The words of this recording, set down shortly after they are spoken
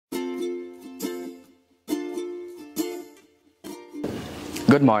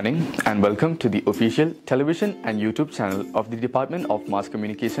Good morning and welcome to the official television and YouTube channel of the Department of Mass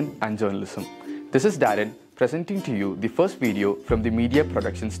Communication and Journalism. This is Darren presenting to you the first video from the Media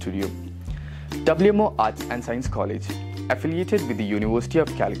Production Studio. WMO Arts and Science College, affiliated with the University of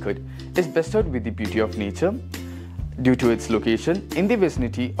Calicut, is bestowed with the beauty of nature due to its location in the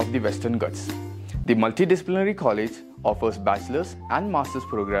vicinity of the Western Ghats. The multidisciplinary college offers bachelor's and master's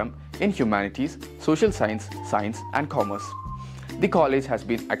program in humanities, social science, science and commerce. The college has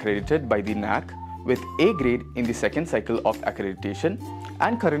been accredited by the NAC with A grade in the second cycle of accreditation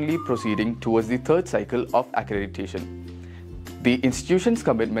and currently proceeding towards the third cycle of accreditation. The institution's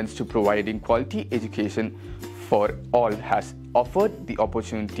commitments to providing quality education for all has offered the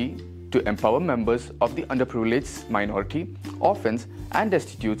opportunity to empower members of the underprivileged minority, orphans and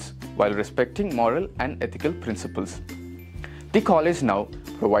destitutes while respecting moral and ethical principles. The college now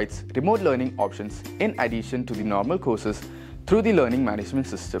provides remote learning options in addition to the normal courses through the learning management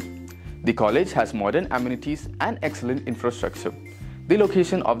system. The college has modern amenities and excellent infrastructure. The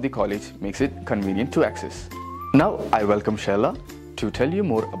location of the college makes it convenient to access. Now I welcome Sheila to tell you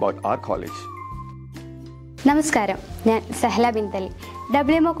more about our college. നമസ്കാരം, ഞാൻ Sahala ബിൻതലി.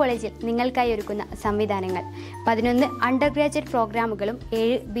 WMO കോളേജിൽ നിങ്ങൾക്കായി ഒരുക്കുന്ന സംവിധാനങ്ങൾ 11 under graduate പ്രോഗ്രാമുകളും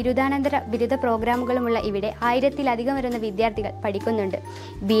 7 ബിരുദാനന്തര ബിരുദ പ്രോഗ്രാമുകളുമുള്ള ഇവിടെ 1000-ലധികം വരുന്ന വിദ്യാർത്ഥികൾ പഠിക്കുന്നുണ്ട്.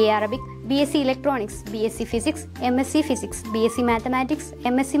 BA Arabic, BSc electronics, BSc physics, MSc physics, BSc mathematics,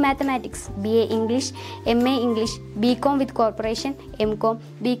 MSc mathematics, BA English, MA English, BCom with corporation, MCom,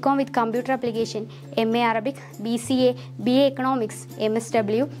 BCom with computer application, MA Arabic, BCA, BA economics,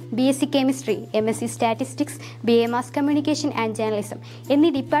 MSW, BSc chemistry, MSc statistics, BA mass communication and journalism എന്നീ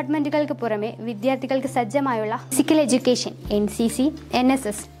ഡിപ്പാർട്ട്മെന്റുകൾക്ക് പുറമെ വിദ്യാർത്ഥികൾക്ക് സജ്ജമായുള്ള physical education, NCC,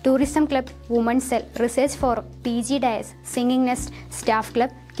 NSS, tourism club, women's cell, research forum, PG Diaz, singing nest, staff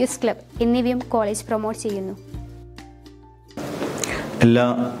club, quiz club എന്നിവയും college promote ചെയ്യുന്നു. എല്ലാ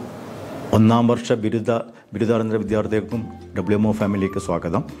ഒന്നാം വർഷ ബിരുദാനന്തര വിദ്യാർത്ഥികൾക്കും WMO ഫാമിലിക്ക്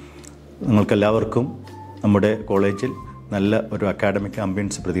സ്വാഗതം. നിങ്ങൾക്കെല്ലാവർക്കും നമ്മുടെ കോളേജിൽ നല്ല ഒരു അക്കാഡമിക്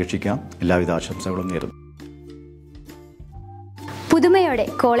ആംബിയൻസ് പ്രതീക്ഷിക്കാം. എല്ലാവിധ ആശംസകളും നേരുന്നു. പുതുമയോടെ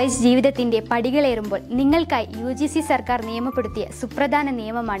കോളേജ് ജീവിതത്തിൻ്റെ പടികളേറുമ്പോൾ നിങ്ങൾക്കായി UGC സർക്കാർ നിയമപ്പെടുത്തിയ സുപ്രധാന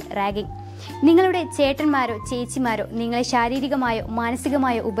നിയമമാണ് റാഗിംഗ്. നിങ്ങളുടെ ചേട്ടന്മാരോ ചേച്ചിമാരോ നിങ്ങളെ ശാരീരികമായോ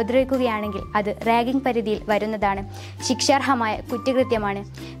മാനസികമായോ ഉപദ്രവിക്കുകയാണെങ്കിൽ അത് റാഗിംഗ് പരിധിയിൽ വരുന്നതാണ്. ശിക്ഷാർഹമായ കുറ്റകൃത്യമാണ്.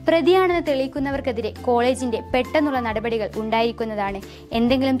 പ്രതിയാണെന്ന് തെളിയിക്കുന്നവർക്കെതിരെ കോളേജിൻ്റെ പെട്ടെന്നുള്ള നടപടികൾ ഉണ്ടായിരിക്കുന്നതാണ്.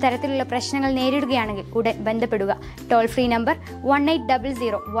 എന്തെങ്കിലും തരത്തിലുള്ള പ്രശ്നങ്ങൾ നേരിടുകയാണെങ്കിൽ ഉടൻ ബന്ധപ്പെടുക. Toll free number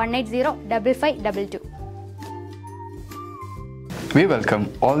 1800 180 5522. We welcome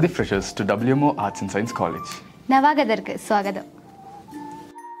all the freshers to WMO Arts and Science College. നവാഗതർക്ക് സ്വാഗതം.